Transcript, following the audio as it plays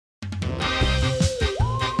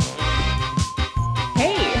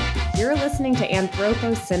You're listening to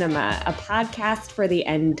Anthropocinema, a podcast for the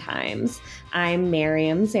end times. I'm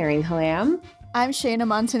Miriam Zaringhalam. I'm Shayna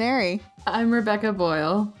Montanari. I'm Rebecca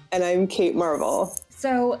Boyle. And I'm Kate Marvel.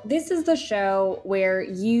 So this is the show where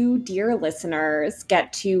you, dear listeners,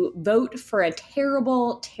 get to vote for a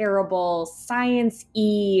terrible, terrible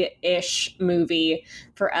science-y-ish movie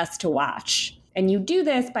for us to watch. And you do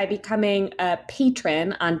this by becoming a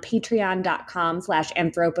patron on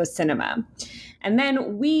patreon.com/anthropocinema. And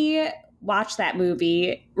then we watch that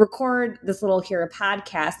movie, record this little Hero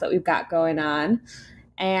podcast that we've got going on,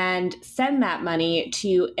 and send that money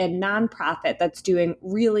to a nonprofit that's doing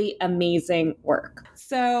really amazing work.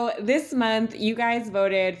 So this month, you guys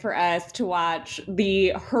voted for us to watch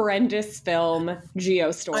the horrendous film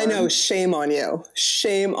Geostorm. I know, shame on you.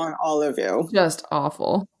 Shame on all of you. Just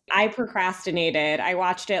awful. I procrastinated. I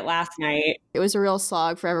watched it last night. It was a real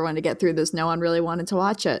slog for everyone to get through this. No one really wanted to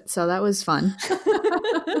watch it, so that was fun.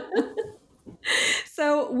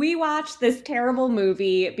 So we watched this terrible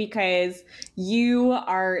movie because you,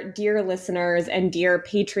 our dear listeners and dear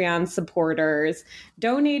Patreon supporters,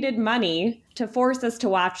 donated money to force us to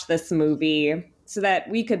watch this movie so that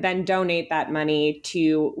we could then donate that money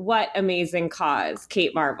to what amazing cause,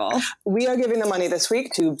 Kate Marvel? We are giving the money this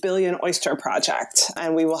week to Billion Oyster Project,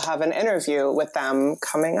 and we will have an interview with them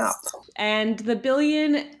coming up. And the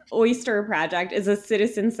Billion Oyster Project is a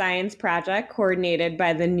citizen science project coordinated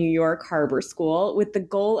by the New York Harbor School with the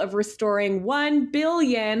goal of restoring 1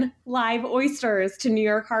 billion live oysters to New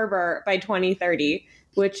York Harbor by 2030.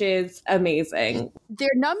 Which is amazing. Their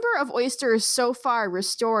number of oysters so far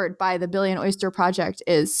restored by the Billion Oyster Project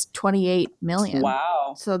is 28 million.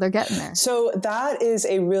 Wow. So they're getting there. So that is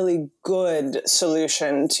a really good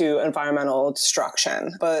solution to environmental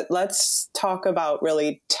destruction. But let's talk about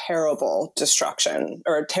really terrible destruction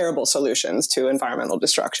or terrible solutions to environmental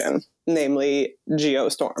destruction, namely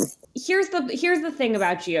Geostorm. Here's the thing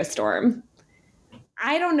about Geostorm.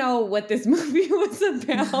 I don't know what this movie was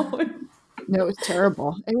about. No, it was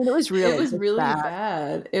terrible. I mean, it was really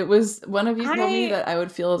bad. It was, one of you told me that I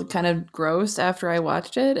would feel kind of gross after I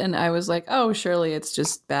watched it, and I was like, oh, surely it's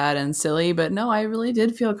just bad and silly. But no, I really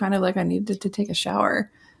did feel kind of like I needed to take a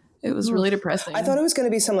shower. It was really depressing. I thought it was going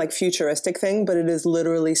to be some like futuristic thing, but it is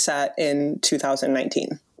literally set in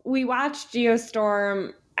 2019. We watched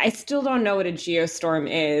Geostorm. I still don't know what a geostorm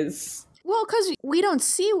is. Well, because we don't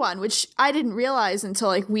see one, which I didn't realize until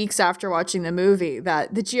like weeks after watching the movie,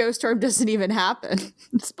 that the geostorm doesn't even happen.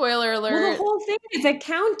 Spoiler alert. Well, the whole thing is a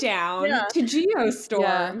countdown to Geostorm.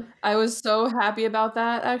 Yeah, I was so happy about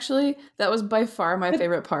that, actually. That was by far my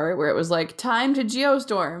favorite part, where it was like, time to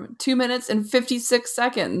Geostorm, 2 minutes and 56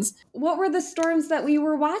 seconds. What were the storms that we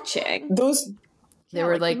were watching? They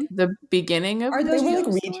were like the beginning of. They were like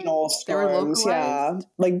regional storms, they were localized?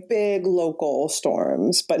 like big local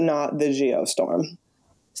storms, but not the geostorm.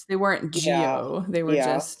 So they weren't geo; they were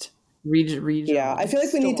just regional. Yeah, I feel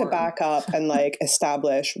like we need to back up and like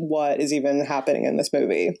establish what is even happening in this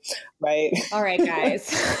movie, right? All right, guys.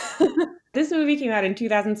 This movie came out in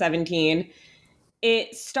 2017.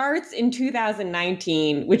 It starts in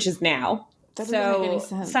 2019, which is now. That doesn't make any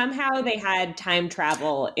sense. Somehow they had time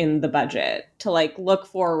travel in the budget to like look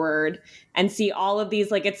forward and see all of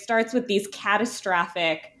these, like it starts with these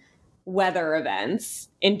catastrophic weather events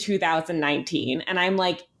in 2019. And I'm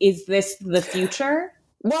like, is this the future?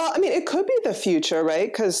 Well, I mean, it could be the future,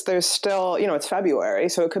 right? Because there's still, it's February.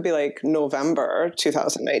 So it could be like November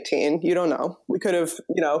 2019. You don't know. We could have,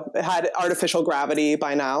 had artificial gravity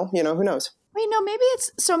by now. Who knows? Wait, no, maybe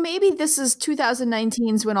this is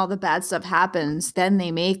 2019's when all the bad stuff happens. Then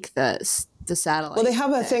they make the satellite. Well, they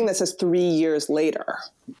have a thing that says 3 years later,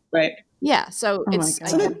 right? Yeah, so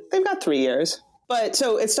So they've got 3 years. But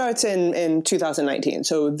so it starts in 2019,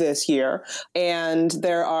 so this year, and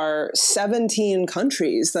there are 17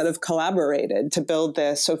 countries that have collaborated to build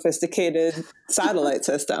this sophisticated satellite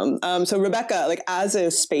system. So Rebecca, like as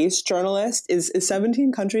a space journalist, is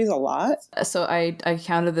 17 countries a lot? So I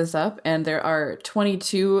counted this up, and there are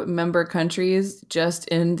 22 member countries just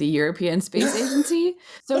in the European Space Agency.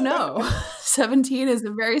 So no, 17 is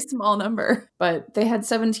a very small number, but they had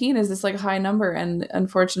 17 as this like high number, and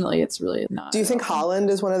unfortunately, it's really not. Do you think Holland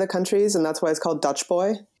is one of the countries, and that's why it's called Dutch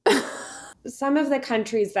Boy? Some of the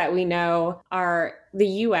countries that we know are the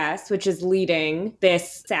U.S., which is leading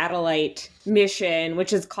this satellite mission,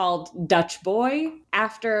 which is called Dutch Boy,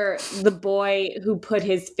 after the boy who put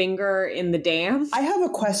his finger in the dam. I have a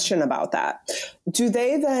question about that. Do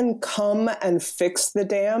they then come and fix the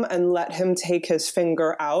dam and let him take his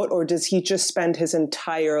finger out, or does he just spend his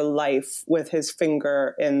entire life with his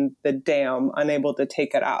finger in the dam, unable to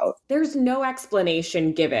take it out? There's no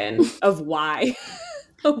explanation given of why.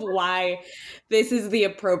 of why this is the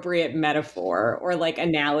appropriate metaphor or like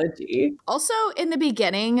analogy. Also, in the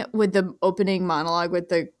beginning, with the opening monologue with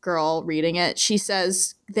the girl reading it, she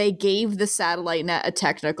says they gave the satellite net a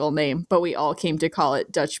technical name, but we all came to call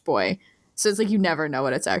it Dutch Boy. So it's like you never know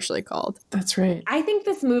what it's actually called. That's right. I think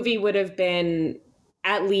this movie would have been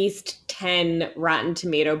at least 10 Rotten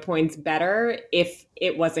Tomato points better if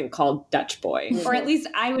it wasn't called Dutch Boy. Or at least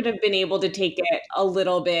I would have been able to take it a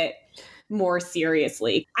little bit more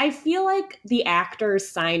seriously. I feel like the actors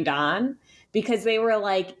signed on because they were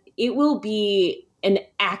like, it will be an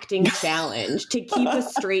acting challenge to keep a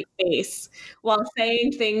straight face while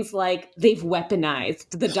saying things like they've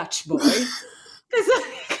weaponized the Dutch boy.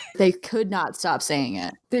 They could not stop saying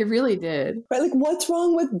it. They really did. Right? Like, what's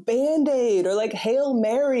wrong with Band-Aid or like Hail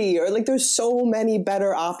Mary? Or like, there's so many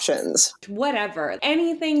better options. Whatever.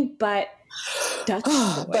 Anything but Dutch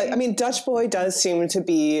boy. But I mean, Dutch Boy does seem to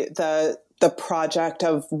be the project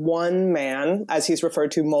of one man, as he's referred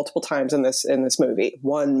to multiple times in this movie,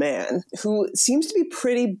 one man who seems to be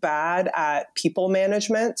pretty bad at people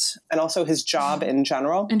management and also his job in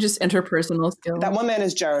general. And just interpersonal skills. That one man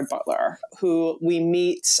is Gerard Butler, who we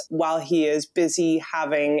meet while he is busy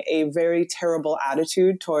having a very terrible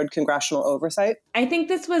attitude toward congressional oversight. I think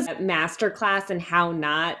this was a masterclass in how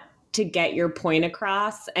not to get your point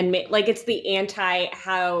across. And like, it's the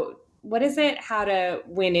what is it? How to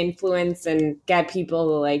win influence and get people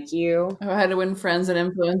to like you. Oh, how to win friends and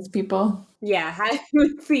influence people. Yeah,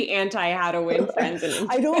 it's the how to win friends and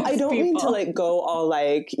influence I don't mean to like go all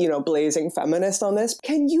like, blazing feminist on this.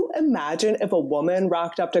 Can you imagine if a woman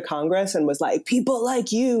rocked up to Congress and was like, people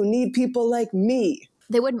like you need people like me?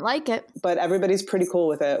 They wouldn't like it. But everybody's pretty cool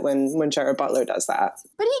with it when Gerard Butler does that.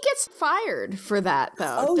 But he gets fired for that,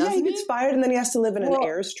 though. Oh, yeah, he gets fired and then he has to live in an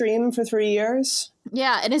Airstream for 3 years.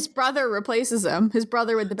 Yeah, and his brother replaces him. His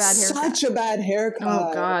brother with the bad haircut. Such a bad haircut.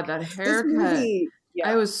 Oh, God, that haircut.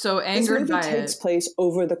 I was so angered by it. This movie takes place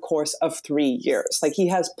over the course of 3 years. Like, he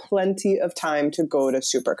has plenty of time to go to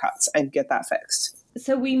Supercuts and get that fixed.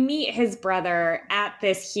 So we meet his brother at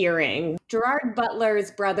this hearing. Gerard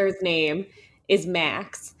Butler's brother's name is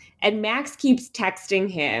Max. And Max keeps texting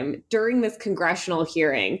him during this congressional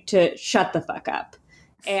hearing to shut the fuck up.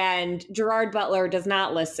 And Gerard Butler does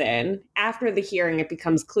not listen. After the hearing, it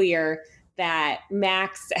becomes clear that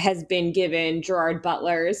Max has been given Gerard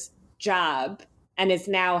Butler's job and is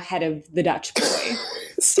now head of the Dutch Boy.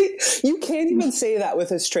 See, you can't even say that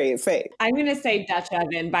with a straight face. I'm going to say Dutch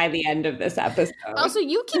oven by the end of this episode. Also,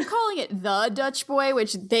 you keep calling it the Dutch Boy,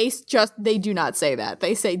 which they do not say that.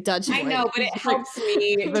 They say Dutch Boy. I know, but it helps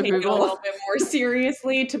me take it a little bit more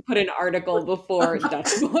seriously to put an article before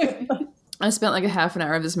Dutch Boy. I spent like a half an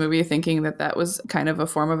hour of this movie thinking that was kind of a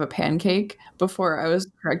form of a pancake before I was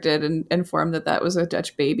corrected and informed that was a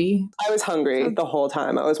Dutch baby. I was hungry the whole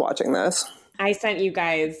time I was watching this. I sent you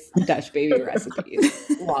guys Dutch baby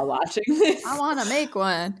recipes while watching this. I want to make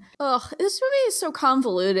one. Ugh, this movie is so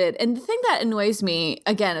convoluted. And the thing that annoys me,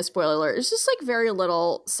 again, a spoiler alert, is just like very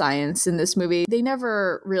little science in this movie. They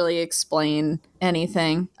never really explain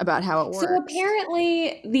anything about how it works. So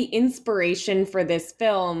apparently the inspiration for this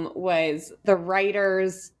film was the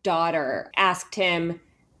writer's daughter asked him,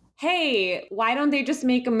 hey, why don't they just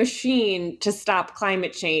make a machine to stop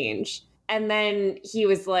climate change? And then he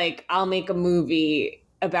was like, I'll make a movie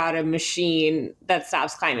about a machine that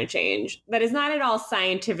stops climate change. That is not at all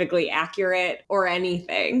scientifically accurate or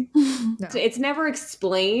anything. No. So it's never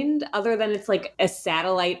explained, other than it's like a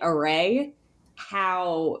satellite array,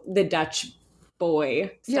 how the Dutch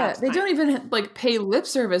boy stops. Yeah, they don't even like pay lip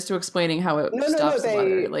service to explaining how it stops the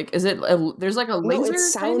weather. Like, is it there's like a laser? No,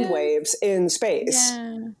 it's sound waves in space.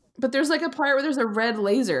 Yeah. But there's like a part where there's a red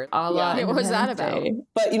laser. What was that about?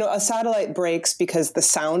 But, a satellite breaks because the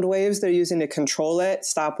sound waves they're using to control it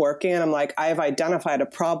stop working. And I'm like, I have identified a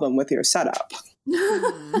problem with your setup.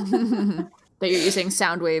 That you're using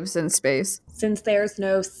sound waves in space. Since there's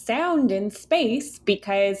no sound in space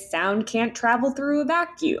because sound can't travel through a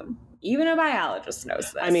vacuum. Even a biologist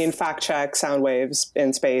knows this. I mean, fact check, sound waves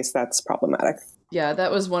in space, that's problematic. Yeah,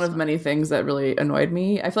 that was one of many things that really annoyed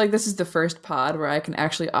me. I feel like this is the first pod where I can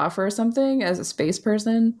actually offer something as a space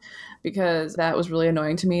person, because that was really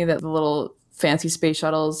annoying to me that the little fancy space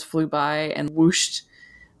shuttles flew by and whooshed,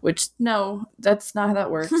 which, no, that's not how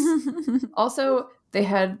that works. Also, They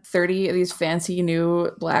had 30 of these fancy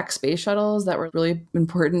new black space shuttles that were really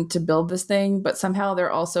important to build this thing, but somehow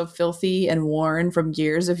they're also filthy and worn from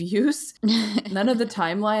years of use. None of the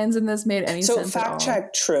timelines in this made any sense at all. So fact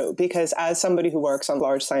check true, because as somebody who works on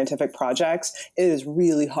large scientific projects, it is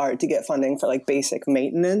really hard to get funding for like basic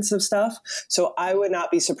maintenance of stuff. So I would not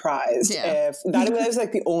be surprised if that was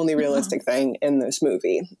like the only realistic thing in this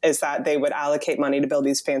movie, is that they would allocate money to build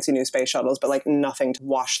these fancy new space shuttles, but like nothing to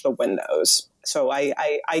wash the windows. So I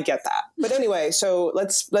get that. But anyway, so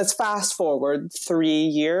let's fast forward 3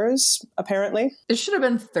 years, apparently. It should have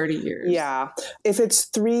been 30 years. Yeah. If it's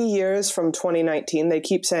 3 years from 2019, they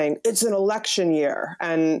keep saying it's an election year,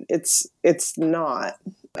 and it's not,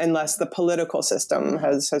 unless the political system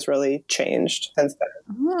has really changed since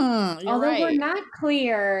then. Although we're not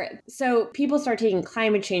clear. So people start taking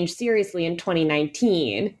climate change seriously in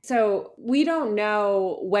 2019. So we don't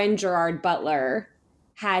know when Gerard Butler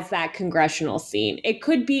has that congressional scene. It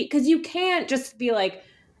could be, because you can't just be like,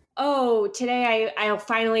 oh, today I'll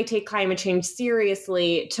finally take climate change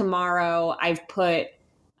seriously. Tomorrow I've put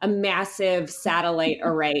a massive satellite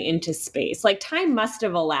array into space. Like, time must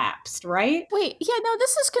have elapsed, right? Wait, yeah, no,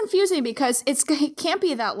 this is confusing because it can't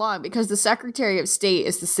be that long, because the Secretary of State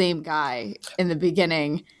is the same guy in the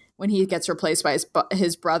beginning when he gets replaced by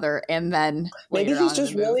his brother, and then maybe he's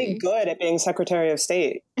just really good at being Secretary of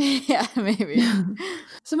State. Yeah, maybe.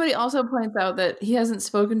 Somebody also points out that he hasn't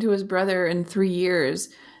spoken to his brother in 3 years,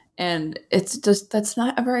 and it's just, that's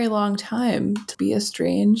not a very long time to be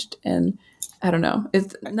estranged. And I don't know.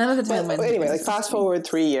 It's none of the time. But anyway, like fast forward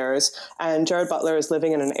 3 years, and Gerard Butler is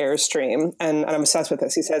living in an Airstream, and I'm obsessed with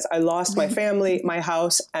this. He says, I lost my family, my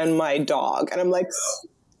house, and my dog. And I'm like,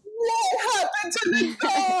 what happened to the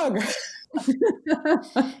dog?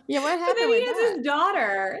 Yeah, what But happened then with he has that? his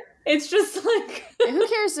daughter. It's just like... Who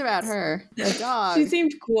cares about her? The dog. She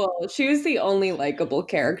seemed cool. She was the only likable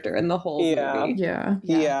character in the whole movie.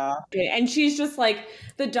 Yeah. And she's just like,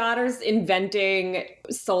 the daughter's inventing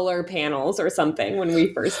solar panels or something when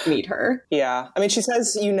we first meet her. Yeah. I mean, she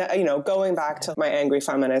says, you know, going back to my angry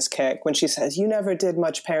feminist kick, when she says, you never did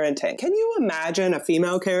much parenting. Can you imagine a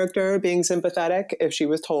female character being sympathetic if she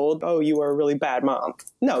was told, oh, you were a really bad mom?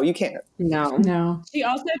 No, you can't. No. She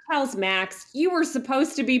also tells Max, you were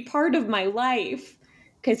supposed to be part of my life,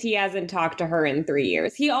 because he hasn't talked to her in 3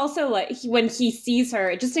 years. He also, when he sees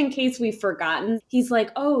her, just in case we've forgotten, he's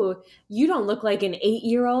like, oh, you don't look like an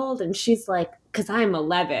 8-year-old. And she's like, because I'm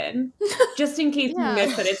 11. Just in case you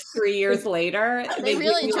miss that it's 3 years later. They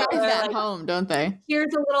really drive that home, don't they?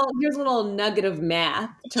 Here's a little nugget of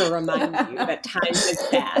math to remind you that time has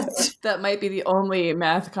passed. That might be the only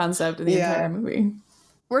math concept in the entire movie.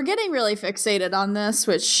 We're getting really fixated on this,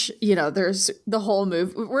 which, you know, there's the whole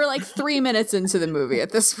movie. We're like 3 minutes into the movie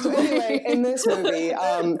at this point. Anyway, in this movie,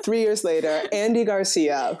 3 years later, Andy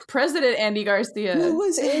Garcia. President Andy Garcia. Who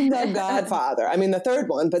was in The Godfather. I mean, the third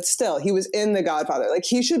one, but still, he was in The Godfather. Like,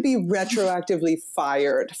 he should be retroactively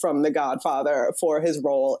fired from The Godfather for his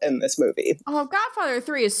role in this movie. Oh, Godfather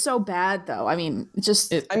 3 is so bad, though. I mean, it's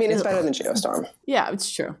better than Geostorm. Yeah, it's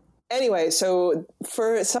true. Anyway, so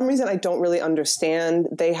for some reason I don't really understand,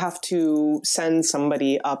 they have to send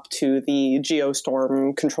somebody up to the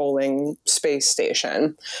Geostorm controlling space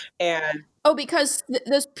station. And because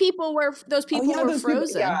those people were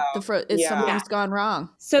frozen. Something's gone wrong.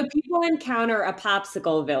 So people encounter a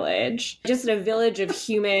popsicle village, just a village of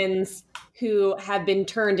humans who have been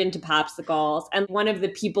turned into popsicles. And one of the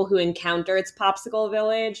people who encounter its popsicle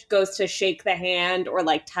village goes to shake the hand or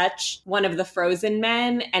like touch one of the frozen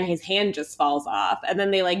men, and his hand just falls off. And then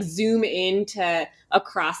they like zoom into a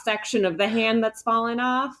cross section of the hand that's fallen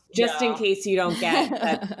off, just in case you don't get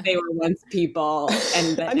that they were once people.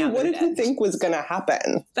 And that what did you think was going to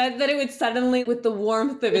happen? That it would suddenly, with the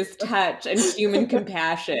warmth of his touch and human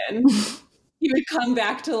compassion, he would come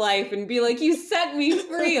back to life and be like, you set me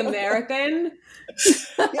free, American.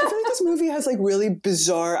 I feel like this movie has like really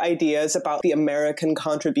bizarre ideas about the American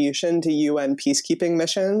contribution to UN peacekeeping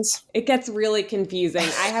missions. It gets really confusing.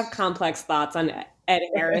 I have complex thoughts on Ed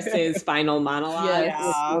Harris's final monologue. Which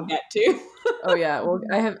we'll get to. Oh yeah. Well,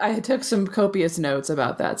 I took some copious notes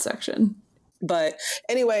about that section. But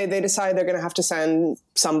anyway, they decide they're going to have to send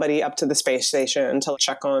somebody up to the space station to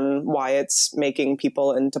check on why it's making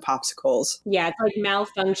people into popsicles. Yeah, it's like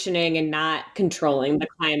malfunctioning and not controlling the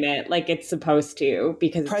climate like it's supposed to,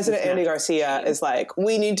 because President Andy Garcia is like,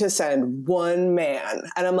 we need to send one man.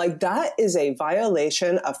 And I'm like, that is a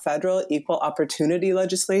violation of federal equal opportunity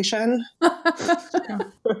legislation.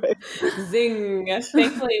 Zing.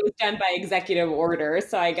 Thankfully, it was done by executive order,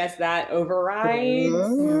 so I guess that overrides.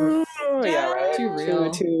 Yeah, right. Too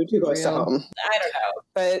real. Too close to home. I don't know.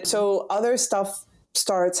 But so other stuff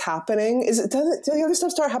starts happening. Does the other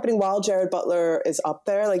stuff start happening while Jared Butler is up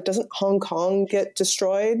there? Like, doesn't Hong Kong get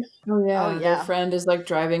destroyed? Oh yeah. Their friend is like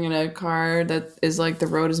driving in a car that is like the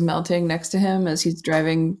road is melting next to him as he's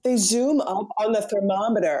driving. They zoom up on the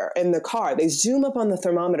thermometer in the car. They zoom up on the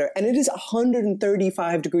thermometer, and it is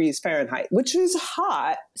 135 degrees Fahrenheit, which is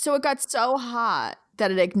hot. So it got so hot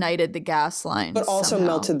that it ignited the gas lines. But also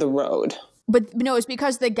melted the road. But no, it's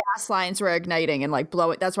because the gas lines were igniting and like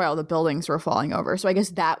blowing. That's why all the buildings were falling over. So I guess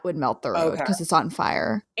that would melt the road because it's on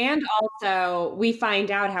fire. And also, we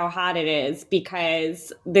find out how hot it is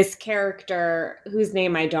because this character, whose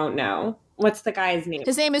name I don't know. What's the guy's name?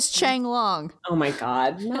 His name is Chang Long. Oh my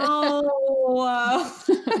God. No.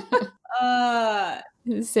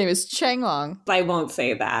 His name is Chang Long. I won't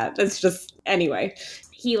say that. It's just, anyway.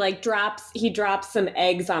 He drops some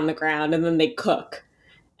eggs on the ground and then they cook.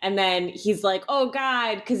 And then he's like, "Oh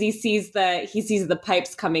God," because he sees the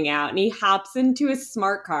pipes coming out, and he hops into his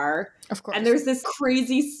smart car. Of course. And there's this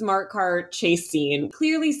crazy smart car chase scene.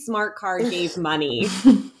 Clearly, smart car gave money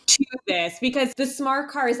to this because the smart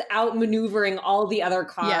car is outmaneuvering all the other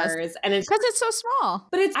cars, and it's because it's so small.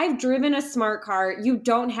 But I've driven a smart car. You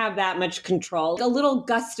don't have that much control. A little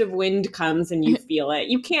gust of wind comes and you feel it.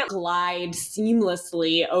 You can't glide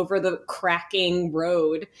seamlessly over the cracking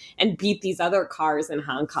road and beat these other cars in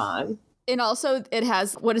Hong Kong. And also it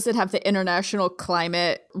has, what does it have? The International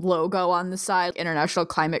Climate logo on the side, International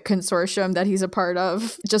Climate Consortium that he's a part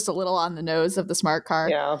of, just a little on the nose of the smart car.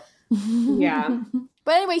 Yeah. Yeah.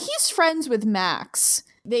 But anyway, he's friends with Max.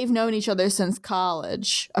 They've known each other since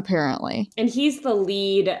college, apparently. And he's the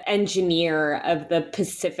lead engineer of the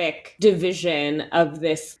Pacific division of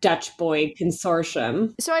this Dutch boy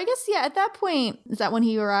consortium. So I guess, yeah, at that point, is that when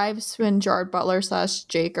he arrives, when Jared Butler /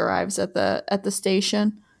 Jake arrives at the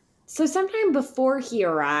station? So sometime before he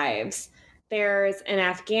arrives, there's an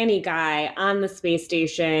Afghani guy on the space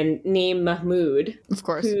station named Mahmoud. Of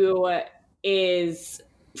course. Who is,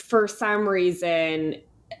 for some reason,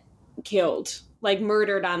 killed. Like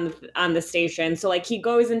murdered on the station. So like he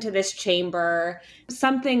goes into this chamber,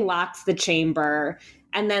 something locks the chamber,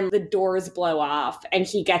 and then the doors blow off and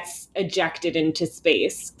he gets ejected into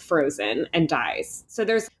space, frozen, and dies. So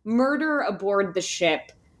there's murder aboard the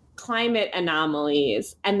ship, climate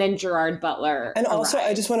anomalies, and then Gerard Butler. And also,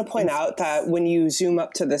 I just want to point out that when you zoom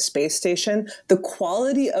up to the space station, the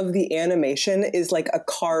quality of the animation is like a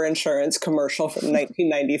car insurance commercial from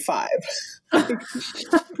 1995.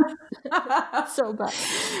 So bad.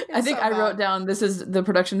 I think I wrote down the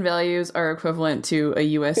production values are equivalent to a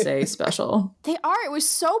USA special. They are. It was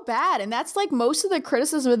so bad. And that's like most of the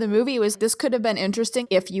criticism of the movie was this could have been interesting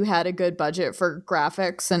if you had a good budget for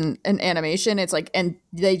graphics and animation. It's like, and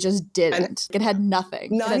they just didn't. It had nothing.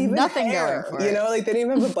 Not even nothing hair, going for it. You know, like they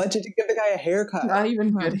didn't even have a budget to give the guy a haircut. Not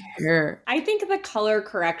even good hair. I think the color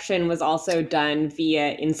correction was also done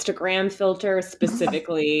via Instagram filter,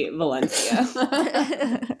 specifically Valencia.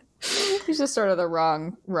 He's just sort of the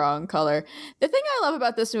wrong color. The thing I love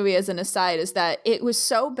about this movie as an aside is that it was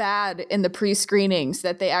so bad in the pre-screenings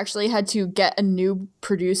that they actually had to get a new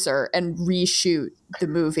producer and reshoot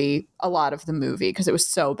a lot of the movie because it was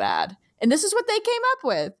so bad. And this is what they came up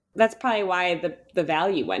with. That's probably why the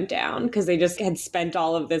value went down, because they just had spent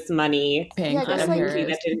all of this money paying on a movie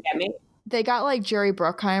that didn't get made. They got like Jerry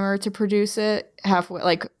Bruckheimer to produce it halfway,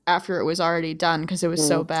 like after it was already done because it was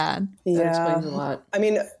so bad. Yeah. That explains a lot. I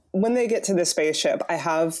mean, when they get to the spaceship, I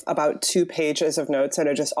have about 2 pages of notes that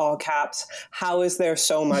are just all caps. How is there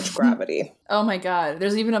so much gravity? Oh my God.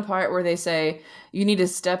 There's even a part where they say, you need to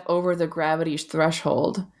step over the gravity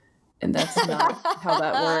threshold. And that's not how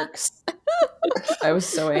that works. I was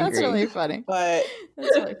so angry. That's really funny. But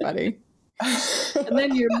that's really funny. And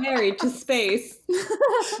then you're married to space.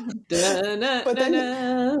 But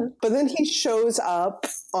then he shows up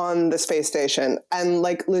on the space station and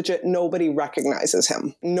like legit nobody recognizes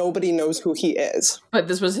him. Nobody knows who he is. But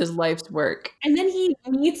this was his life's work. And then he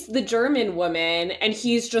meets the German woman and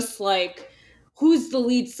he's just like, who's the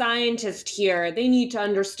lead scientist here? They need to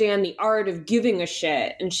understand the art of giving a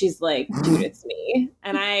shit. And she's like, dude, it's me.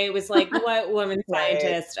 And I was like, what woman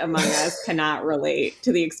scientist among us cannot relate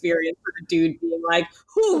to the experience of a dude being like,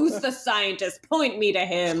 who's the scientist? Point me to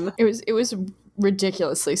him. It was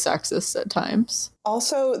ridiculously sexist at times.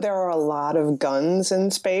 Also, there are a lot of guns in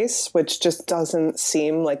space, which just doesn't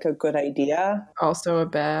seem like a good idea. Also a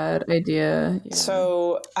bad idea. Yeah.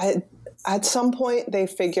 So at some point, they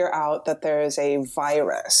figure out that there is a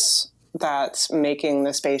virus that's making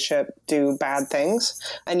the spaceship do bad things.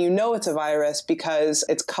 And you know it's a virus because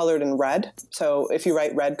it's colored in red. So if you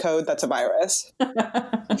write red code, that's a virus.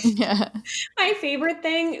 Yeah. My favorite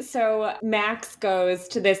thing, so Max goes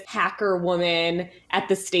to this hacker woman at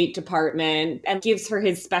the State Department and gives her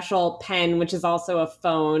his special pen, which is also a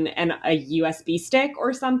phone and a USB stick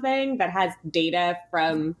or something that has data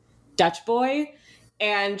from Dutch Boy.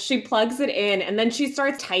 And she plugs it in and then she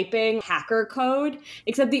starts typing hacker code,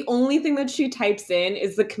 except the only thing that she types in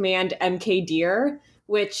is the command mkdir,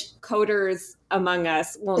 which coders among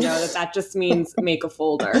us will know that just means make a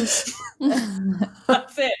folder.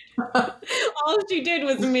 That's it. All she did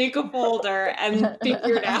was make a folder and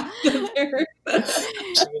figured out that there.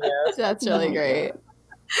 That's really great.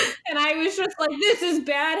 And I was just like, this is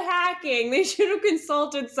bad hacking. They should have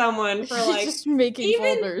consulted someone for like just making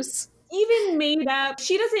folders. Even made up.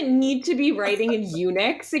 She doesn't need to be writing in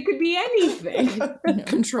Unix. It could be anything.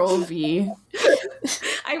 Control V.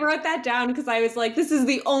 I wrote that down because I was like, this is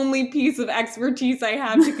the only piece of expertise I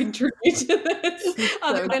have to contribute to this,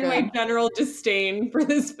 other than my general disdain for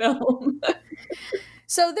this film.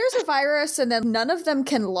 So there's a virus and then none of them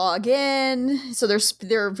can log in. So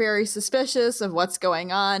they're very suspicious of what's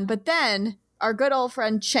going on. But then our good old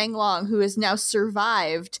friend Cheng Long, who has now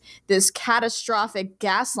survived this catastrophic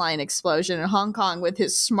gas line explosion in Hong Kong with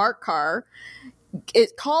his smart car,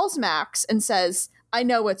 it calls Max and says, I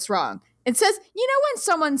know what's wrong. It says, you know when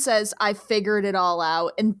someone says, I figured it all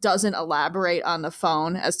out and doesn't elaborate on the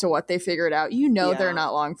phone as to what they figured out, you know they're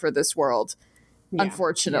not long for this world,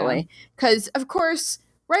 unfortunately. Because, of course,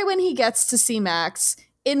 right when he gets to see Max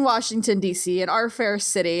in Washington, D.C., in our fair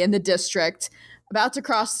city, in the district, about to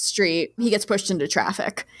cross the street, he gets pushed into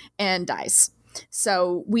traffic and dies.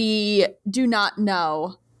 So we do not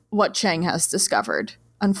know what Cheng has discovered,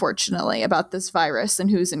 unfortunately, about this virus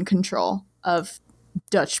and who's in control of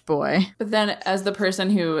Dutch Boy. But then as the person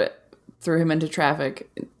who threw him into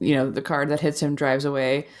traffic, you know, the car that hits him drives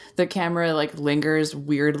away, the camera like lingers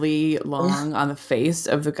weirdly long on the face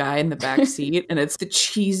of the guy in the back seat. And it's the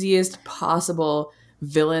cheesiest possible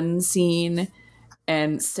villain scene.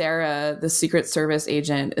 And Sarah, the Secret Service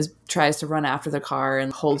agent, tries to run after the car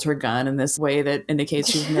and holds her gun in this way that indicates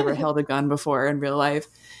she's never held a gun before in real life.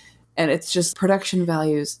 And it's just production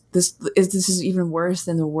values. This is even worse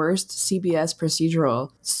than the worst CBS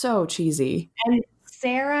procedural. So cheesy. And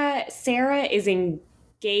Sarah is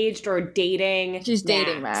engaged or dating. She's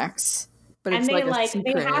dating Max. But it's and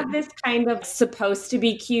they have this kind of supposed to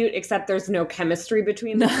be cute, except there's no chemistry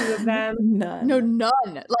between the two of them. None. No,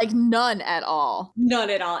 none. Like none at all. None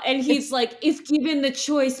at all. And he's like, if given the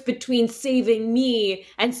choice between saving me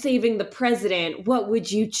and saving the president, what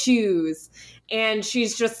would you choose? And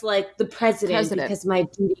she's just like, the president. Because my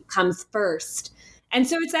duty comes first. And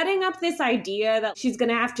so it's setting up this idea that she's going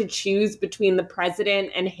to have to choose between the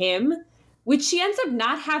president and him, which she ends up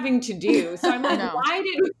not having to do. So I'm like, why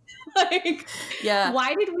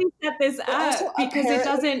did we set this up? Because it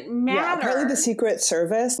doesn't matter. Yeah, apparently the Secret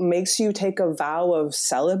Service makes you take a vow of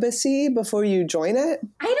celibacy before you join it.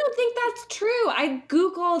 I don't think that's true. I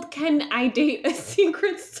Googled, can I date a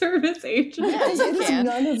Secret Service agent? Yes, it is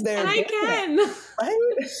none of their business. I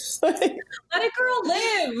can. Right? Let a girl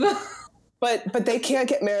live. But they can't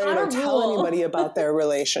get married or tell anybody about their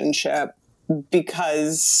relationship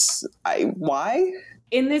because why?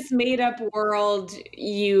 In this made-up world,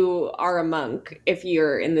 you are a monk if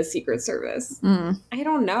you're in the Secret Service. I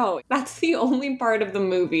don't know. That's the only part of the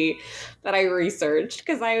movie that I researched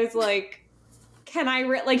because I was like, can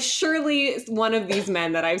I surely one of these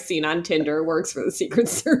men that I've seen on Tinder works for the Secret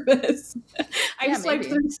Service. I've swiped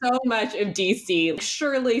through so much of DC.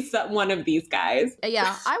 Surely one of these guys.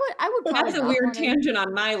 Yeah, I would probably. That's a weird tangent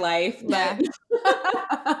on my life. But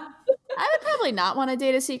I would probably not want to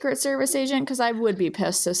date a Secret Service agent because I would be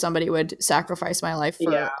pissed if somebody would sacrifice my life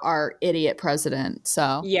for our idiot president.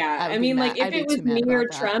 So yeah, I mean, like if it was me or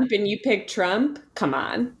Trump and you picked Trump, come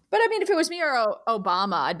on. But I mean, if it was me or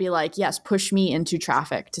Obama, I'd be like, yes, push me into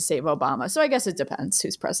traffic to save Obama. So I guess it depends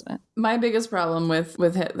who's president. My biggest problem with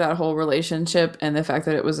that whole relationship and the fact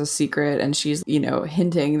that it was a secret and she's,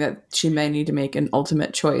 hinting that she may need to make an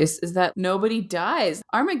ultimate choice is that nobody dies.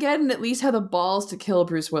 Armageddon at least had the balls to kill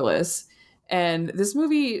Bruce Willis. And this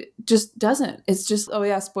movie just doesn't. It's just, oh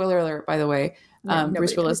yeah, spoiler alert, by the way.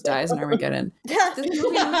 Bruce Willis dies in Armageddon. This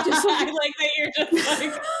movie just, I like that you're just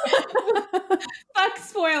like, fuck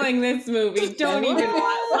spoiling this movie. Don't even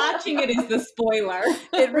watching it is the spoiler.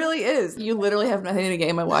 It really is. You literally have nothing to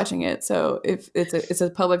gain by watching it. So if it's a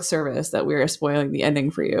public service that we are spoiling the ending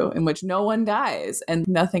for you, in which no one dies and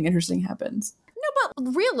nothing interesting happens. No, but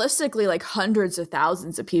realistically, like hundreds of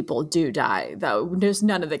thousands of people do die, though. There's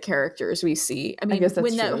none of the characters we see. I mean, guess that's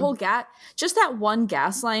when that true. whole just that one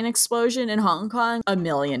gas line explosion in Hong Kong, 1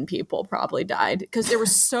 million people probably died because there were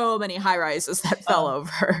so many high rises that fell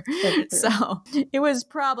over. So it was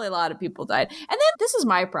probably a lot of people died. And then this is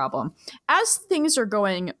my problem. As things are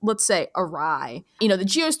going, let's say, awry, the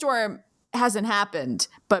geostorm hasn't happened,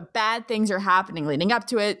 but bad things are happening leading up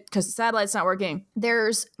to it because the satellite's not working.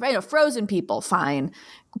 There's frozen people, fine.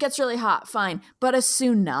 Gets really hot, fine. But a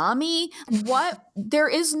tsunami? What? There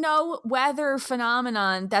is no weather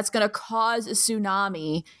phenomenon that's going to cause a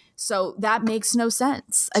tsunami. So that makes no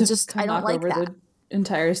sense. I don't like that. The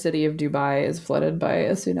entire city of Dubai is flooded by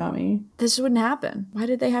a tsunami. This wouldn't happen. Why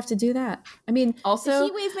did they have to do that? I mean, also, the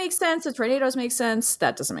heat wave makes sense. The tornadoes make sense.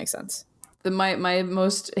 That doesn't make sense. My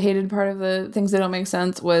most hated part of the things that don't make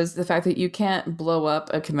sense was the fact that you can't blow up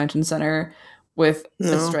a convention center with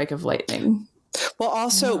a strike of lightning. Well,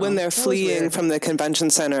 also, when they're fleeing from the convention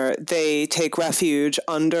center, they take refuge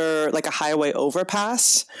under like a highway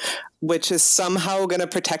overpass, which is somehow going to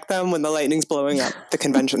protect them when the lightning's blowing up the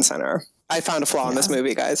convention center. I found a flaw in this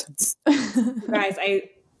movie, guys. Guys, I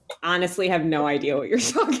honestly have no idea what you're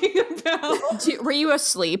talking about. Were you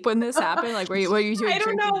asleep when this happened? Like, what were you doing? I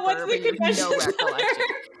don't know. What's the convention center?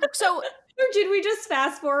 So, or did we just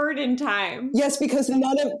fast forward in time? Yes, because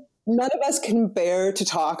none of us can bear to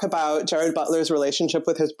talk about Jared Butler's relationship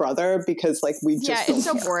with his brother because, like, we just it's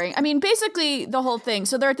so boring. I mean, basically the whole thing.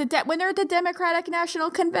 So they're at when they're at the Democratic National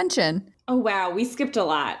Convention. Oh wow, we skipped a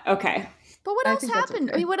lot. Okay. But what else happened?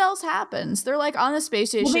 Okay. I mean, what else happens? They're like on the space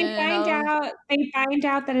station. Well, they find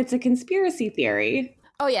out that it's a conspiracy theory.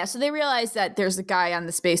 Oh yeah, so they realize that there's a guy on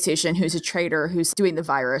the space station who's a traitor who's doing the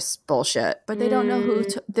virus bullshit, but they don't know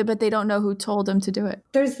who told him to do it.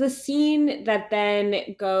 There's the scene that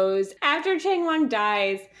then goes after Chang Won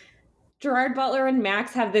dies. Gerard Butler and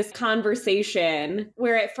Max have this conversation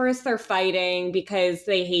where at first they're fighting because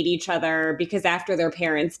they hate each other because after their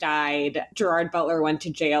parents died, Gerard Butler went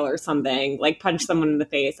to jail or something, like punched someone in the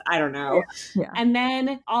face. I don't know. Yeah. And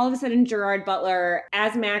then all of a sudden, Gerard Butler,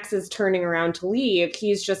 as Max is turning around to leave,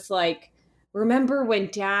 he's just like, remember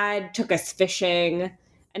when Dad took us fishing?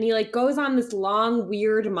 And he like goes on this long,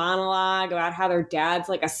 weird monologue about how their dad's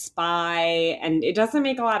like a spy, and it doesn't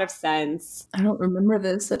make a lot of sense. I don't remember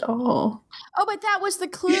this at all. Oh, but that was the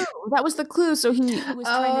clue. That was the clue. So he was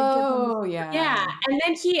trying to give him. Yeah. And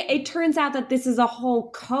then it turns out that this is a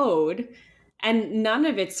whole code and none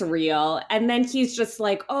of it's real. And then he's just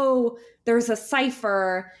like, oh, there's a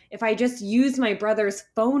cipher. If I just use my brother's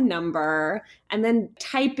phone number and then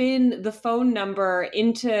type in the phone number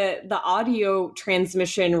into the audio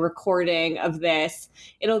transmission recording of this,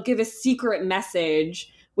 it'll give a secret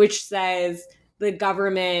message which says the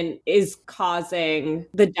government is causing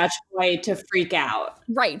the Dutch boy to freak out.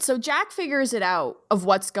 Right. So Jack figures it out of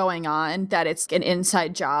what's going on, that it's an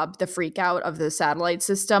inside job, the freak out of the satellite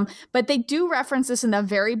system. But they do reference this in the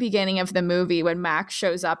very beginning of the movie when Max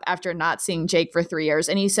shows up after not seeing Jake for 3 years.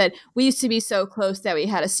 And he said, we used to be so close that we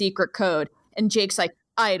had a secret code. And Jake's like,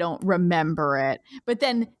 I don't remember it. But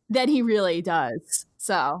then he really does.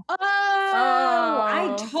 So.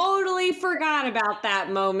 I totally forgot about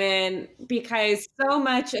that moment because so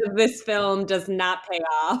much of this film does not pay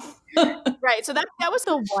off. Right. So that was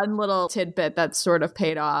the one little tidbit that sort of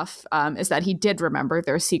paid off, is that he did remember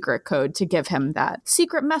their secret code to give him that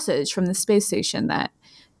secret message from the space station that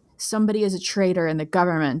somebody is a traitor in the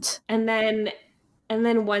government. And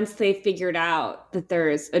then once they figured out that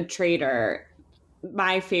there's a traitor,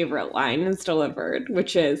 my favorite line is delivered,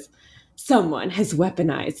 which is, someone has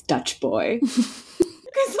weaponized Dutch boy.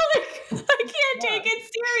 Because like, I can't take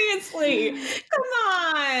it seriously. Come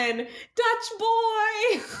on, Dutch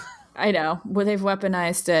boy. I know. Well, they've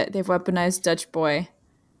weaponized it. They've weaponized Dutch boy.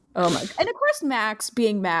 Oh my. And of course, Max,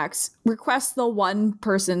 being Max, requests the one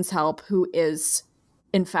person's help who is,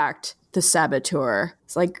 in fact, the saboteur.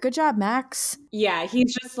 It's like, good job, Max. Yeah,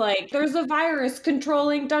 he's just like, there's a virus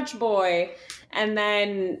controlling Dutch boy. And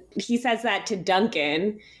then he says that to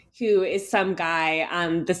Duncan, who is some guy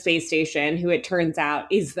on the space station who it turns out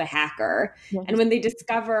is the hacker. Yes. And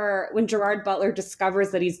when Gerard Butler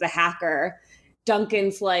discovers that he's the hacker,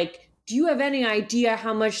 Duncan's like, do you have any idea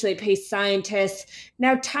how much they pay scientists?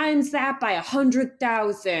 Now times that by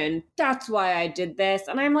 100,000. That's why I did this.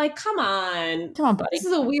 And I'm like, come on, buddy. This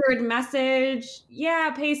is a weird message.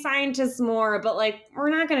 Yeah, pay scientists more, but like, we're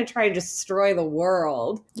not going to try to destroy the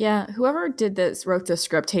world. Yeah, whoever wrote the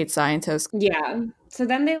script hates scientists. Yeah. So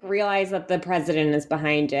then they realize that the president is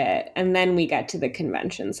behind it, and then we get to the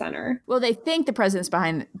convention center. Well, they think the president's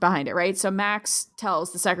behind it, right? So Max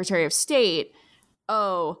tells the Secretary of State,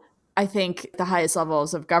 oh, I think the highest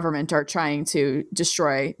levels of government are trying to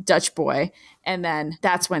destroy Dutch Boy. And then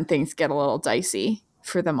that's when things get a little dicey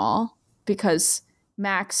for them all, because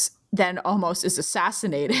Max then almost is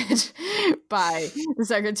assassinated by the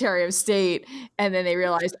Secretary of State. And then they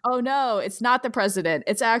realize, oh no, it's not the president.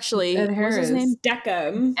 It's actually Ed what's his name?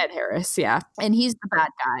 Deckham. Ed Harris, yeah. And he's the bad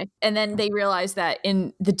guy. And then they realize that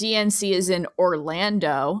in the DNC is in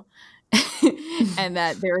Orlando and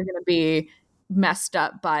that they're going to be messed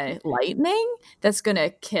up by lightning that's going to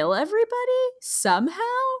kill everybody somehow.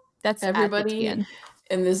 That's everybody in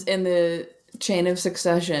the chain of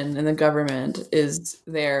succession in the government is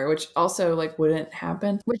there, which also like wouldn't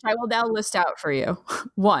happen. Which I will now list out for you.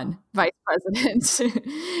 1, Vice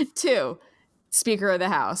President. 2, Speaker of the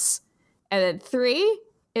House. And then 3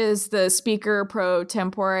 is the Speaker pro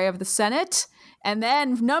tempore of the Senate. And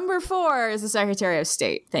then number 4 is the Secretary of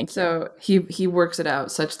State. Thank you. So he works it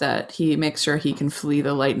out such that he makes sure he can flee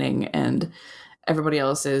the lightning and everybody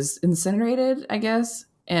else is incinerated, I guess.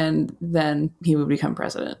 And then he would become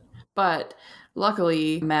president. But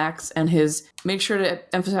luckily, Max and his, make sure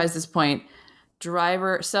to emphasize this point,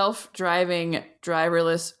 self-driving,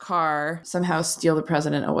 driverless car somehow steal the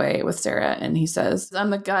president away with Sarah. And he says, I'm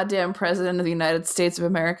the goddamn president of the United States of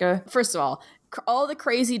America. First of all the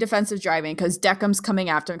crazy defensive driving because Deckham's coming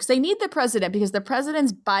after him because they need the president because the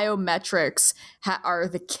president's biometrics are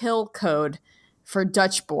the kill code for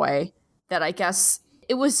Dutch Boy that I guess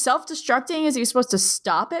it was self-destructing. Is he supposed to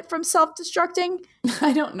stop it from self-destructing?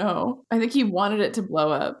 I don't know. I think he wanted it to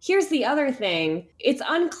blow up. Here's the other thing. It's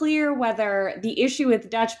unclear whether the issue with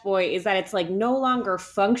Dutch Boy is that it's like no longer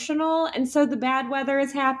functional and so the bad weather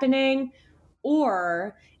is happening,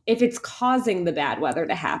 or if it's causing the bad weather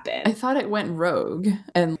to happen. I thought it went rogue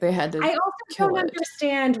and they had to I also don't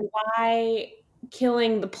understand why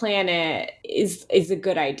killing the planet is a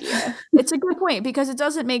good idea. It's a good point because it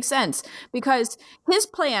doesn't make sense because his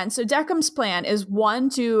plan, so Deckham's plan is 1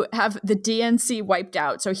 to have the DNC wiped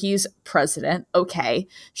out. So he's president. Okay,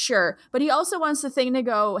 sure. But he also wants the thing to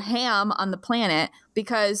go ham on the planet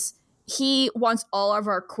because he wants all of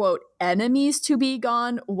our quote enemies to be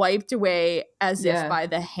gone, wiped away as if by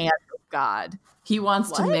the hand of God. He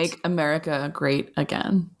wants to make America great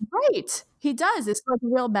again. Right. He does. It's like a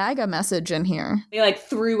real MAGA message in here. They like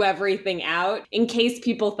threw everything out in case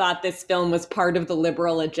people thought this film was part of the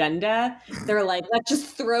liberal agenda. They're like, let's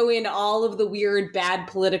just throw in all of the weird, bad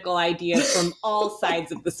political ideas from all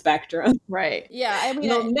sides of the spectrum. Right. Yeah. I mean,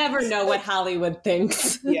 you'll never know what Hollywood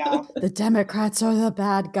thinks. Yeah. The Democrats are the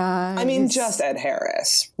bad guys. I mean, just Ed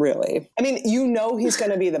Harris, really. I mean, you know he's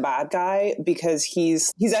going to be the bad guy because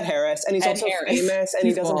he's Ed Harris and he's also famous and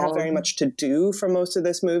he doesn't have very much to do for most of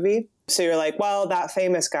this movie. So you're like, well, that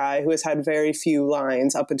famous guy who has had very few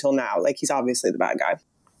lines up until now, like he's obviously the bad guy.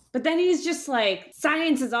 But then he's just like,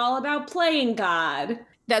 science is all about playing God.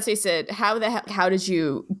 That's what he said. How did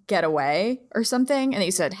you get away or something? And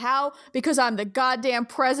he said, how? Because I'm the goddamn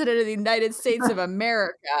president of the United States of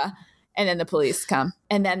America. And then the police come.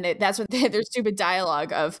 And then that's what their stupid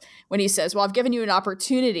dialogue of when he says, well, I've given you an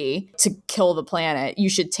opportunity to kill the planet. You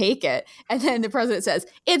should take it. And then the president says,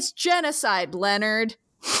 it's genocide, Leonard.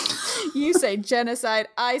 You say genocide,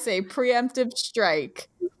 I say preemptive strike.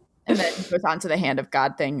 And then he goes on to the hand of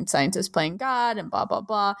God thing, scientists playing God and blah, blah,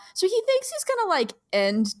 blah. So he thinks he's going to like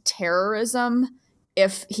end terrorism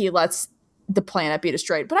if he lets the planet be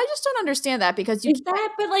destroyed. But I just don't understand that because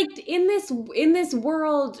but like in this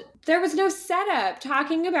world, there was no setup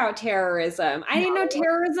talking about terrorism. I didn't know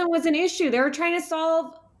terrorism was an issue. They were trying to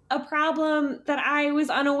solve a problem that I was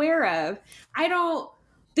unaware of.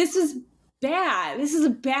 This is bad. This is a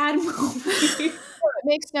bad movie. It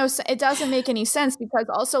makes no sense. It doesn't make any sense because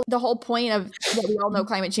also the whole point of what we all know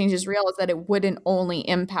climate change is real is that it wouldn't only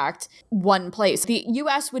impact one place. The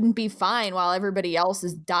U.S. wouldn't be fine while everybody else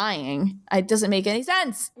is dying. It doesn't make any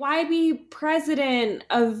sense. Why be president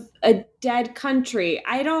of a dead country?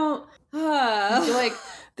 I don't... I feel like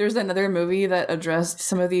there's another movie that addressed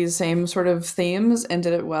some of these same sort of themes and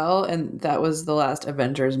did it well, and that was the last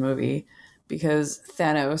Avengers movie. Because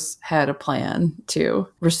Thanos had a plan to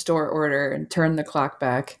restore order and turn the clock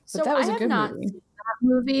back. But that was a good movie. Seen that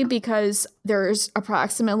movie because there's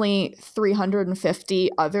approximately 350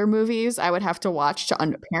 other movies I would have to watch to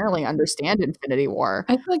apparently understand Infinity War.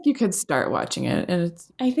 I feel like you could start watching it. And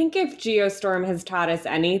I think if Geostorm has taught us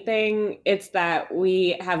anything, it's that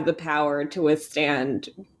we have the power to withstand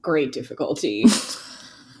great difficulty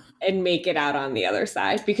and make it out on the other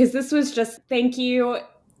side. Because this was just, thank you.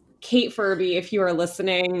 Kate Furby, if you are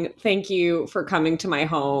listening, thank you for coming to my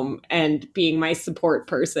home and being my support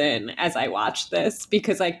person as I watched this,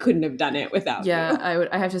 because I couldn't have done it without you.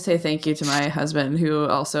 I have to say thank you to my husband, who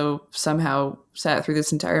also somehow sat through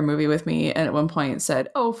this entire movie with me and at one point said,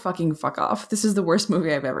 "Oh, fucking fuck off. This is the worst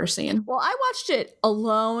movie I've ever seen." Well, I watched it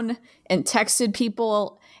alone and texted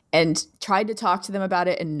people and tried to talk to them about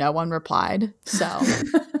it, and no one replied. So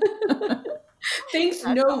Thanks,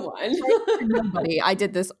 no one. nobody. I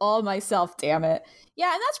did this all myself, damn it.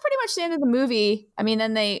 Yeah, and that's pretty much the end of the movie. I mean,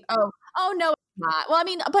 then they oh no, it's not. Well, I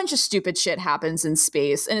mean, a bunch of stupid shit happens in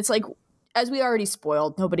space, and it's like, as we already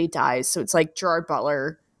spoiled, nobody dies. So it's like Gerard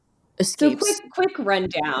Butler escapes. So quick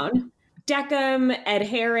rundown. Deckham, Ed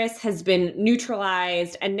Harris has been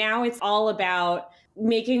neutralized, and now it's all about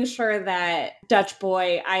making sure that Dutch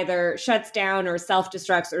Boy either shuts down or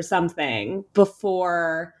self-destructs or something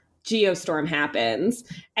before Geostorm happens.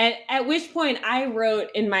 And at which point I wrote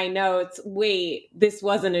in my notes, wait, this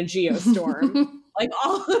wasn't a geostorm. Like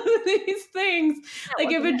all of these things.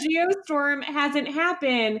 Like if a geostorm hasn't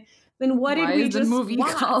happened, then what did we is just the movie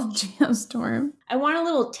watch? called Geostorm? I want a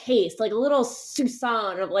little taste, like a little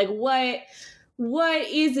soupçon of like what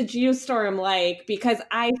is a geostorm like? Because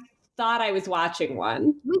I thought I was watching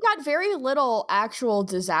one. We got very little actual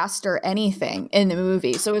disaster anything in the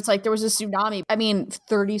movie. So it's like there was a tsunami. I mean,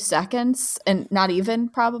 30 seconds and not even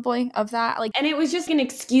probably of that. Like, And it was just an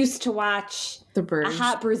excuse to watch The a birds.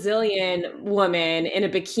 hot Brazilian woman in a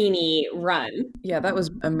bikini run. Yeah, that was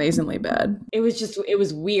amazingly bad. It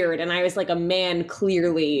was weird. And I was like, a man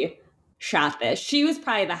clearly shot this. She was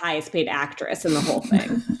probably the highest paid actress in the whole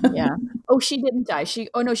thing. yeah. Oh, she didn't die. She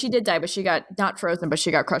did die, but she got not frozen, but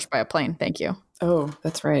she got crushed by a plane. Thank you. Oh,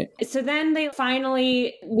 that's right. So then they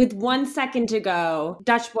finally, with 1 second to go,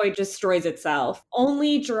 Dutch Boy destroys itself.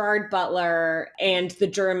 Only Gerard Butler and the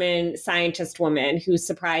German scientist woman who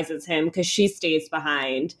surprises him because she stays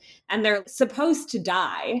behind. And they're supposed to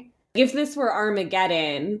die. If this were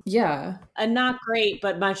Armageddon, Yeah. a not great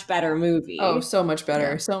but much better movie. Oh, so much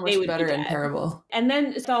better. Yeah. So They much would be better and dead. terrible. And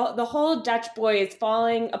then so the whole Dutch Boy is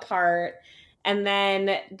falling apart. And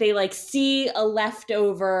then they like see a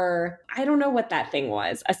leftover, I don't know what that thing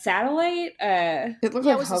was, a satellite? It looked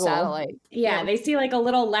Yeah, like it was a Hubble. satellite. Yeah, they see like a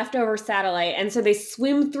little leftover satellite. And so they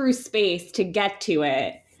swim through space to get to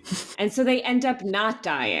it. And so they end up not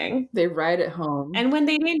dying. They ride it home. And when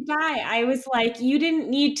they didn't die, I was like, you didn't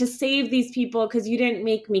need to save these people because you didn't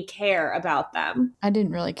make me care about them. I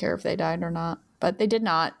didn't really care if they died or not, but they did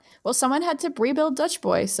not. Well, someone had to rebuild Dutch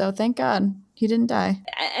Boy, so thank God he didn't die.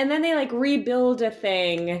 And then they like rebuild a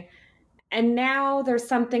thing. And now there's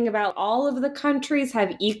something about all of the countries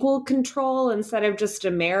have equal control instead of just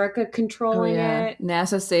America controlling it.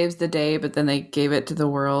 NASA saves the day, but then they gave it to the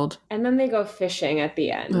world. And then they go fishing at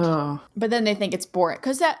the end. Oh. But then they think it's boring.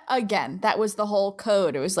 Because that was the whole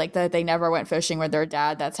code. It was like that they never went fishing with their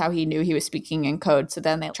dad. That's how he knew he was speaking in code. So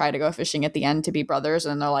then they try to go fishing at the end to be brothers.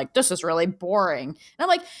 And they're like, this is really boring. And I'm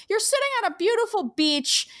like, you're sitting on a beautiful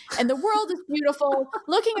beach and the world is beautiful,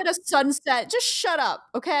 looking at a sunset. Just shut up,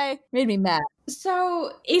 okay? Made me mad.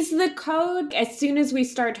 So is the code, as soon as we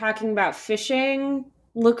start talking about fishing,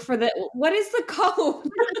 look for what is the code?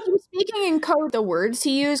 He was speaking in code the words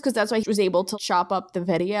he used because that's why he was able to chop up the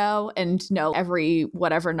video and know every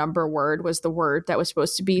whatever number word was the word that was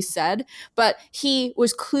supposed to be said. But he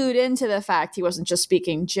was clued into the fact he wasn't just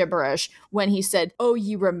speaking gibberish when he said, oh,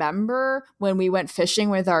 you remember when we went fishing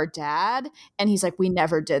with our dad? And he's like, we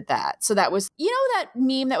never did that. So that was, you know, that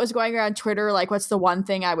meme that was going around Twitter, like, what's the one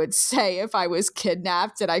thing I would say if I was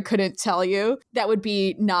kidnapped and I couldn't tell you? That would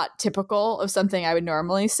be not typical of something I would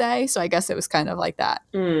normally say. So I guess it was kind of like that.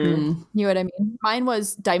 Mm. You know what I mean? Mine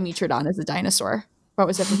was Dimetrodon as a dinosaur. What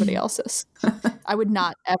was everybody else's? I would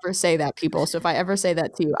not ever say that, people. So if I ever say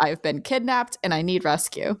that to you, I've been kidnapped and I need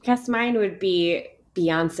rescue. Guess mine would be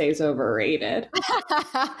Beyonce's overrated.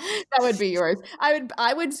 That would be yours.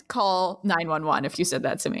 I would call 911 if you said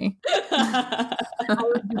that to me. I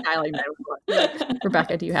would be dialing 911.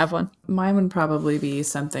 Rebecca, do you have one? Mine would probably be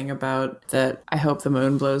something about that I hope the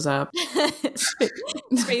moon blows up.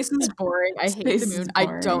 Space is boring. I hate Space the is moon. I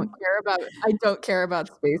boring. don't care about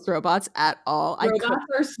space robots at all. Robots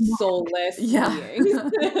are soulless Yeah. beings.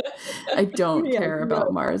 I don't Yeah, care no.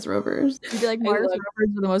 about Mars rovers. I'd be like, Mars rovers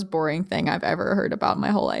are the most boring thing I've ever heard about in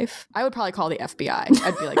my whole life. I would probably call the FBI.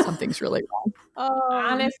 I'd be like, something's really wrong.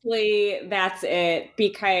 Honestly, that's it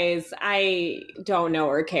because I don't know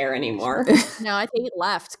or care anymore. No, I think it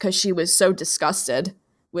left because she was so disgusted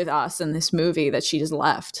with us in this movie that she just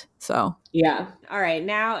left. So Yeah. All right.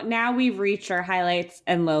 Now we've reached our highlights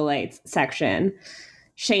and lowlights section.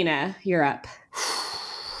 Shayna, you're up.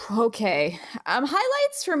 Okay.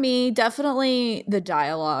 Highlights for me, definitely the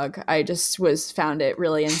dialogue. I just found it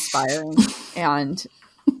really inspiring. And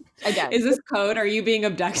again, Is this code? Are you being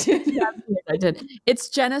abducted? yeah, I did. It's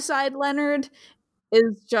Genocide Leonard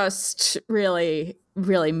is just really,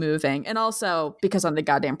 really moving. And also because I'm the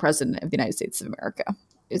goddamn president of the United States of America.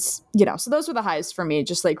 It's, so those were the highs for me,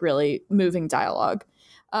 just like really moving dialogue.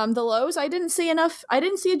 The lows, I didn't see enough. I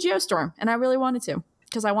didn't see a geostorm, and I really wanted to,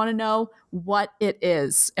 because I want to know what it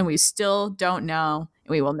is. And we still don't know,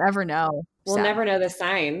 and we will never know. We'll never know the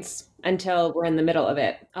signs until we're in the middle of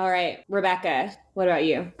it. All right, Rebecca, what about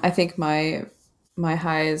you? I think my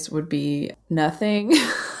highs would be nothing.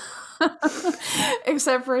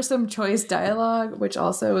 Except for some choice dialogue, which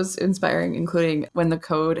also was inspiring, including when the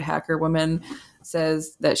code hacker woman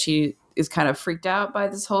says that she is kind of freaked out by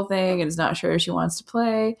this whole thing and is not sure if she wants to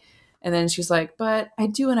play. And then she's like, but I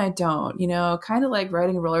do and I don't, kind of like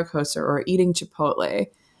riding a roller coaster or eating Chipotle.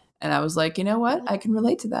 And I was like, you know what? I can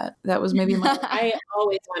relate to that. That was maybe my... I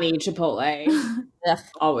always want to eat Chipotle.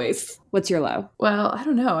 Always. What's your low? Well, I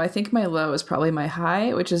don't know. I think my low is probably my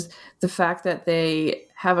high, which is the fact that they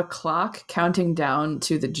have a clock counting down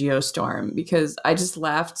to the geostorm, because I just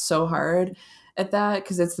laughed so hard at that,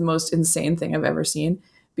 because it's the most insane thing I've ever seen.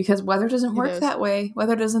 Because weather doesn't work that way.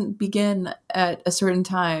 Weather doesn't begin at a certain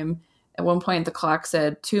time. At one point, the clock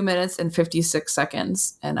said 2 minutes and 56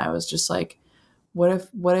 seconds. And I was just like,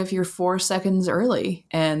 what if you're 4 seconds early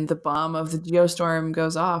and the bomb of the geostorm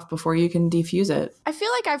goes off before you can defuse it? I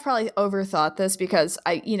feel like I've probably overthought this because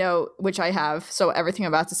which I have. So everything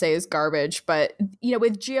I'm about to say is garbage. But,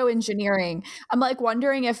 with geoengineering, I'm like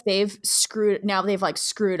wondering if they've screwed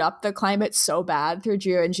up the climate so bad through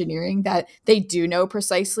geoengineering that they do know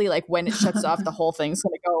precisely like when it shuts off, the whole thing's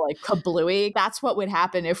going to go like kablooey. That's what would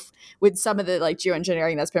happen if with some of the like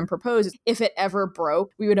geoengineering that's been proposed, if it ever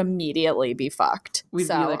broke, we would immediately be fucked. We'd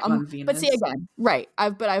be like on Venus. But see, again, right.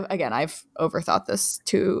 I've overthought this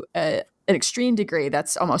to an extreme degree.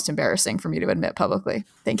 That's almost embarrassing for me to admit publicly.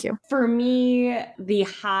 Thank you. For me, the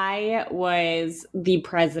high was the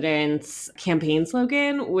president's campaign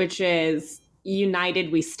slogan, which is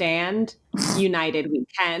 "United we stand, united we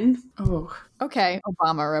can." Oh, okay.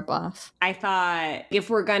 Obama ripoff. I thought if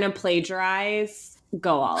we're gonna plagiarize,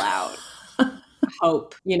 go all out.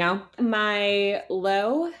 Hope, My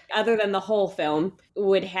low, other than the whole film,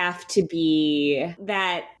 would have to be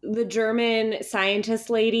that the German scientist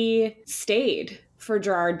lady stayed for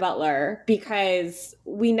Gerard Butler, because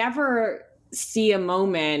we never see a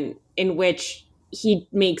moment in which he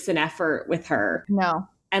makes an effort with her. No.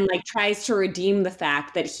 And like tries to redeem the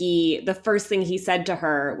fact that the first thing he said to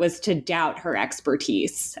her was to doubt her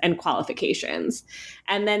expertise and qualifications.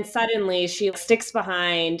 And then suddenly she sticks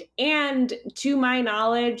behind. And to my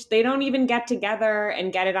knowledge, they don't even get together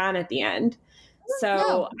and get it on at the end. So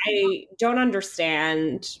no. I don't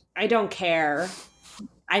understand. I don't care.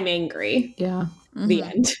 I'm angry. Yeah. The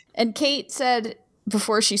end. And Kate said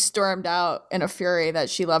before she stormed out in a fury that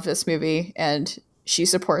she loved this movie and she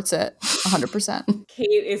supports it 100%. Kate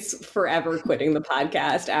is forever quitting the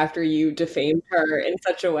podcast after you defamed her in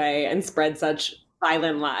such a way and spread such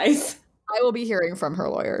violent lies. I will be hearing from her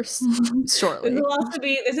lawyers shortly.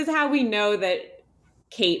 This is how we know that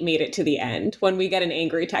Kate made it to the end, when we get an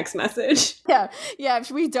angry text message. Yeah.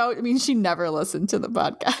 If we don't, she never listened to the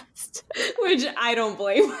podcast. Which I don't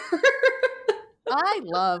blame her. I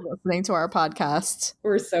love listening to our podcast.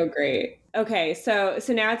 We're so great. Okay, so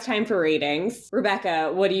now it's time for ratings.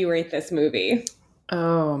 Rebecca, what do you rate this movie?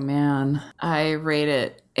 Oh, man. I rate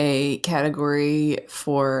it a category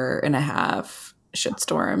 4.5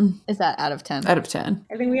 shitstorm. Is that out of 10? Out of 10.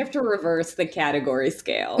 I think we have to reverse the category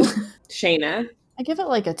scale. Shayna? I give it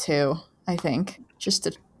like a 2, I think. Just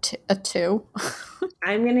a 2.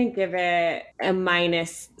 I'm going to give it a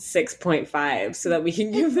minus 6.5 so that we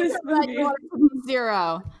can give this movie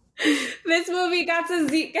 0. This movie gets a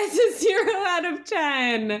 0 out of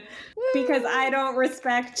 10 because I don't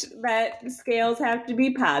respect that scales have to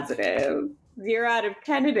be positive. 0 out of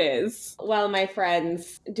 10 it is. Well, my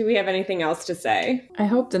friends, do we have anything else to say? I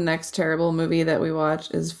hope the next terrible movie that we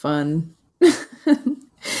watch is fun.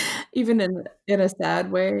 Even in a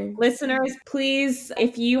sad way. Listeners, please,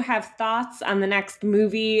 if you have thoughts on the next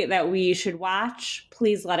movie that we should watch,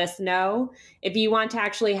 please let us know. If you want to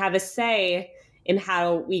actually have a say in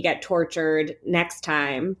how we get tortured next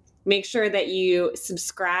time, make sure that you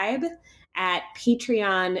subscribe at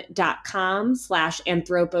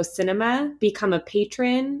patreon.com/anthropocinema. Become a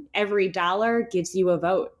patron. Every $1 gives you a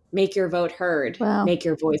vote. Make your vote heard. Wow. Make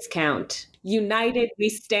your voice count. United we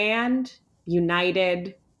stand.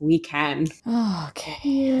 United we can.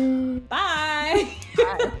 Okay. Bye.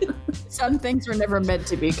 Bye. Some things were never meant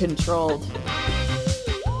to be controlled.